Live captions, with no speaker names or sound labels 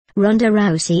Ronda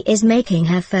Rousey is making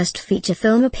her first feature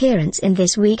film appearance in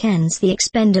this weekend's The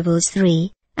Expendables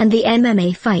 3, and the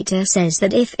MMA fighter says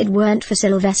that if it weren't for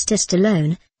Sylvester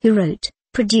Stallone, who wrote,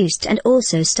 produced and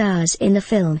also stars in the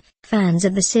film, fans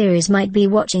of the series might be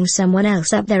watching someone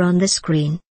else up there on the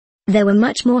screen. There were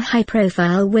much more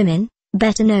high-profile women,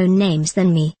 better-known names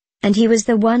than me, and he was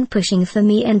the one pushing for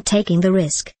me and taking the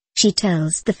risk, she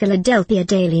tells the Philadelphia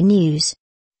Daily News.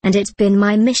 And it's been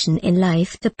my mission in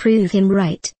life to prove him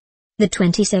right. The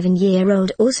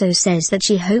 27-year-old also says that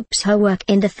she hopes her work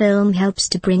in the film helps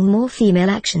to bring more female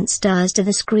action stars to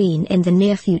the screen in the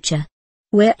near future.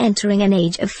 We're entering an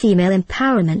age of female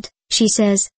empowerment, she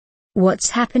says.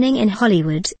 What's happening in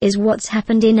Hollywood is what's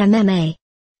happened in MMA.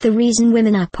 The reason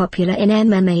women are popular in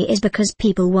MMA is because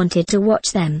people wanted to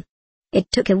watch them. It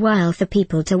took a while for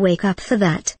people to wake up for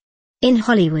that. In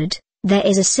Hollywood, there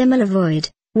is a similar void,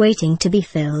 waiting to be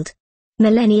filled.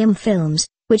 Millennium Films,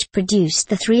 which produced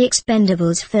the 3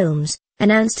 Expendables films,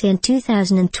 announced in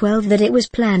 2012 that it was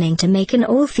planning to make an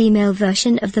all-female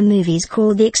version of the movies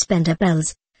called The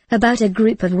Expendables, about a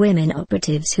group of women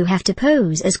operatives who have to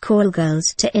pose as call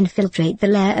girls to infiltrate the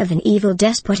lair of an evil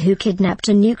despot who kidnapped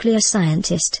a nuclear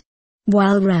scientist.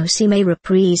 While Rousey may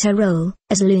reprise her role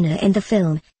as Luna in the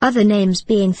film, other names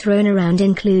being thrown around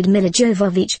include Milla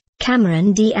Jovovich,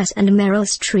 Cameron Diaz and Meryl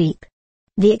Streep.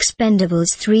 The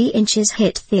Expendables 3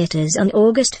 hit theaters on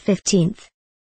August 15.